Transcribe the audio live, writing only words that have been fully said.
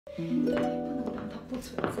你不能当他不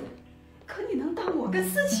存在，可你能当我跟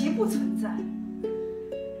思琪不存在？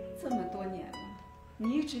这么多年了，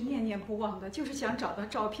你一直念念不忘的就是想找到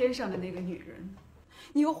照片上的那个女人，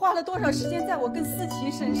你又花了多少时间在我跟思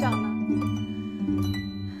琪身上呢？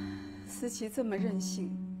思琪这么任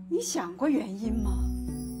性，你想过原因吗？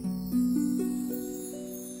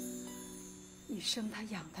你生她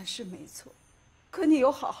养她是没错，可你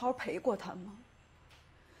有好好陪过她吗？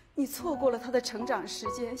你错过了她的成长时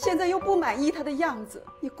间，现在又不满意她的样子，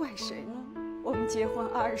你怪谁呢？我们结婚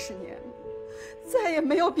20年了，再也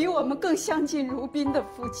没有比我们更相敬如宾的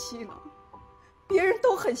夫妻了。别人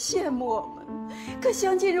都很羡慕我们，可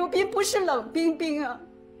相敬如宾不是冷冰冰啊！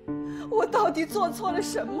我到底做错了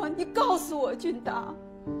什么？你告诉我，俊达。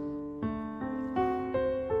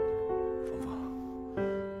芳芳，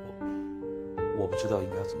我不知道应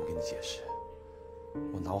该怎么跟你解释，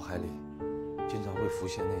我脑海里经常会浮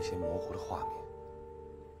现那些模糊的画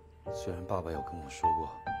面。虽然爸爸有跟我说过，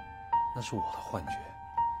那是我的幻觉，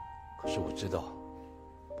可是我知道，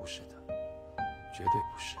不是的，绝对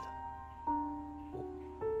不是的。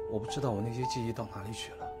我不知道我那些记忆到哪里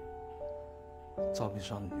去了。照片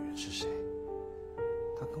上的女人是谁？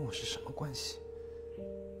她跟我是什么关系？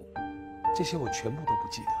这些我全部都不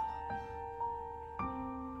记得了。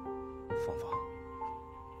芳芳，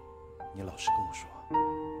你老实跟我说，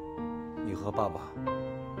你和爸爸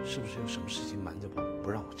是不是有什么事情瞒着我，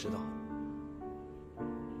不让我知道？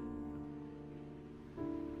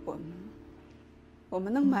我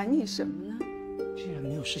们能瞒你什么呢？既然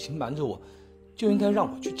没有事情瞒着我，就应该让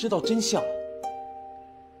我去知道真相。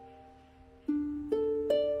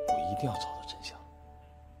我一定要找到真相。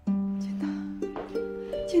俊达，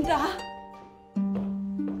俊达。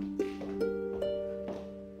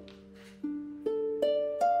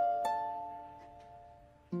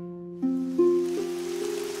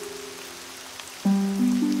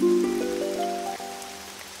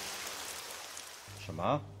什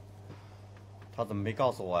么？他怎么没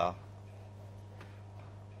告诉我呀？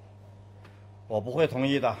我不会同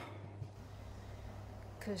意的。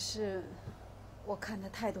可是，我看他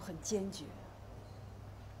态度很坚决。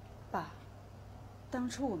爸，当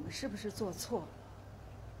初我们是不是做错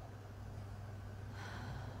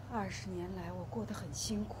了？20年来，我过得很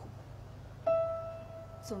辛苦，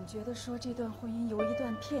总觉得说这段婚姻由一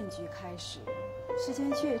段骗局开始，时间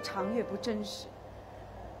越长越不真实，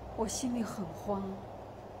我心里很慌。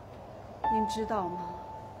您知道吗？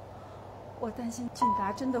我担心俊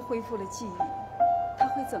达真的恢复了记忆，他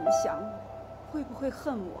会怎么想我？会不会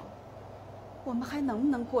恨我？我们还能不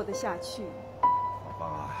能过得下去？芳芳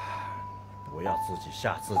啊，不要自己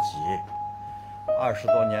吓自己。20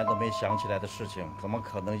多年都没想起来的事情，怎么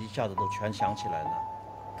可能一下子都全想起来呢？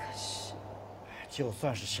可是，就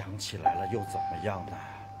算是想起来了，又怎么样呢？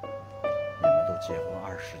你们都结婚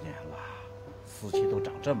20年了，思琪都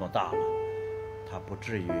长这么大了，她不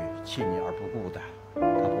至于弃你而不顾的，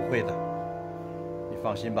她不会的。你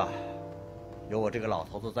放心吧，有我这个老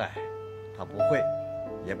头子在，她不会，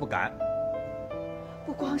也不敢。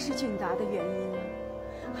不光是俊达的原因啊，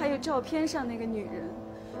还有照片上那个女人。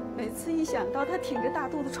每次一想到她挺着大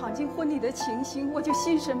肚子闯进婚礼的情形，我就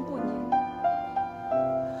心神不宁。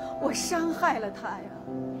我伤害了她呀。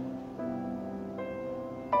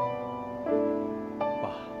爸，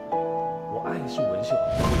我爱的是文秀，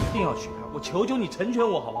我一定要娶她，我求求你成全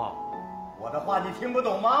我好不好？我的话你听不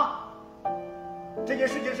懂吗？这件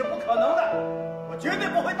事情是不可能的，我绝对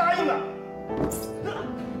不会答应的。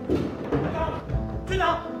队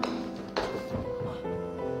长，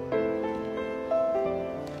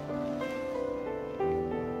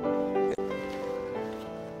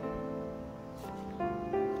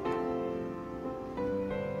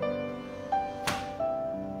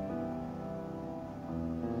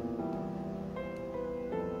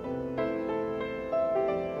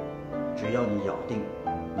只要你咬定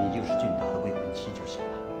你就是俊达的未婚妻就行了。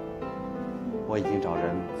我已经找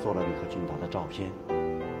人做了你和俊达的照片。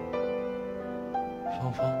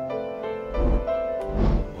芳芳，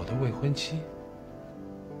我的未婚妻。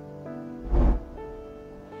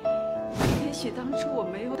也许当初我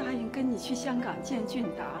没有答应跟你去香港见俊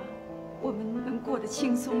达，我们能过得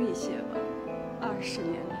轻松一些吧。20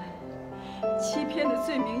年来，欺骗的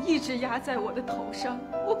罪名一直压在我的头上，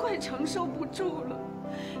我快承受不住了。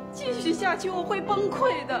继续下去我会崩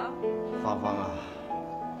溃的。芳芳啊，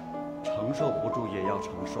承受不住也要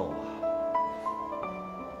承受啊。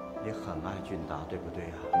你很爱俊达，对不对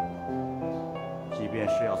啊？即便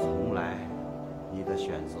是要重来，你的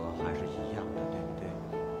选择还是一样的，对不对？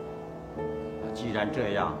那既然这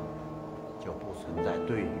样，就不存在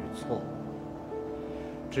对与错。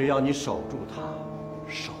只要你守住他，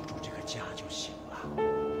守住这个家就行了。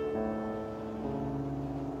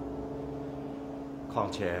况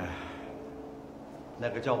且，那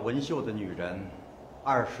个叫文秀的女人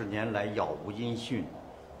，20年来杳无音讯，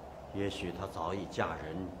也许她早已嫁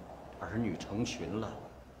人，儿女成群了。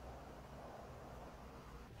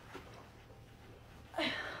哎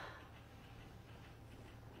呀！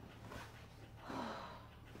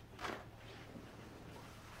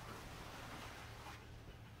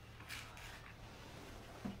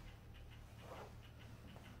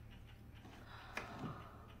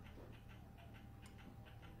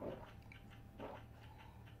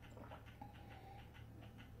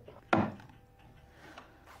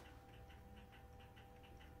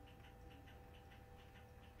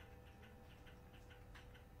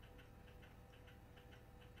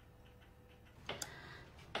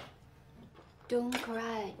 Don't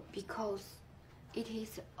cry because it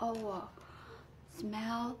is over.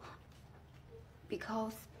 Smile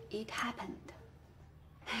because it happened.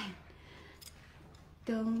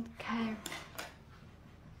 Don't care.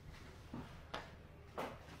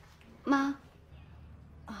 妈，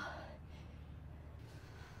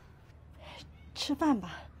吃饭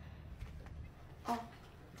吧。哦，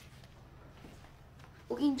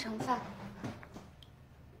我给你盛饭。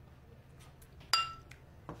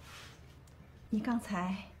 你刚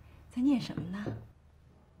才在念什么呢？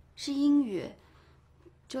是英语，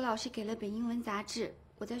周老师给了本英文杂志，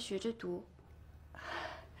我在学着读。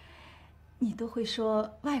你都会说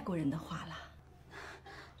外国人的话了？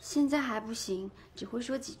现在还不行，只会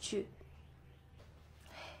说几句。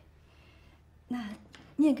那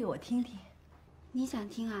念给我听听。你想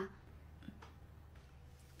听啊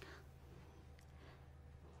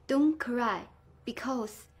 ？Don't cry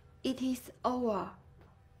because it is over.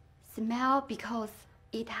 Smile because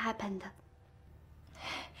it happened.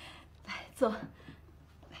 来坐。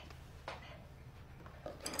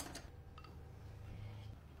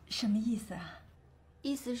什么意思啊？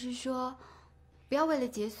意思是说，不要为了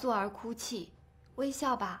结束而哭泣，微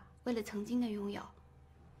笑吧，为了曾经的拥有。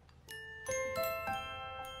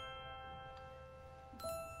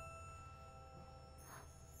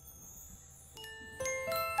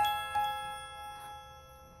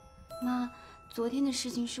妈。 昨天的事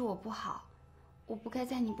情是我不好，我不该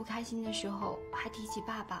在你不开心的时候还提起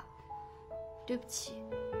爸爸，对不起。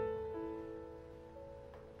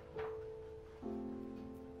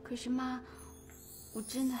可是妈，我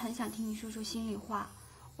真的很想听你说说心里话，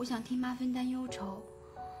我想听妈分担忧愁。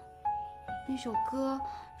那首歌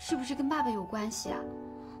是不是跟爸爸有关系啊？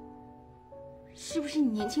是不是你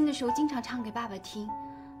年轻的时候经常唱给爸爸听？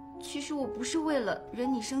 其实我不是为了惹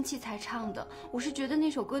你生气才唱的，我是觉得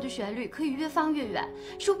那首歌的旋律可以越放越远，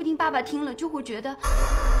说不定爸爸听了就会觉得。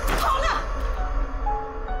好了，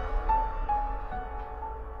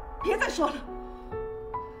别再说了。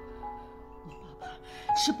你爸爸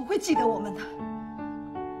是不会记得我们的。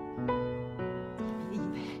别以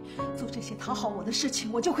为做这些讨好我的事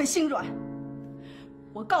情，我就会心软。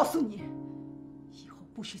我告诉你，以后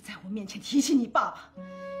不许在我面前提起你爸爸，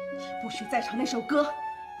也不许再唱那首歌。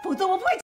 否则我不会。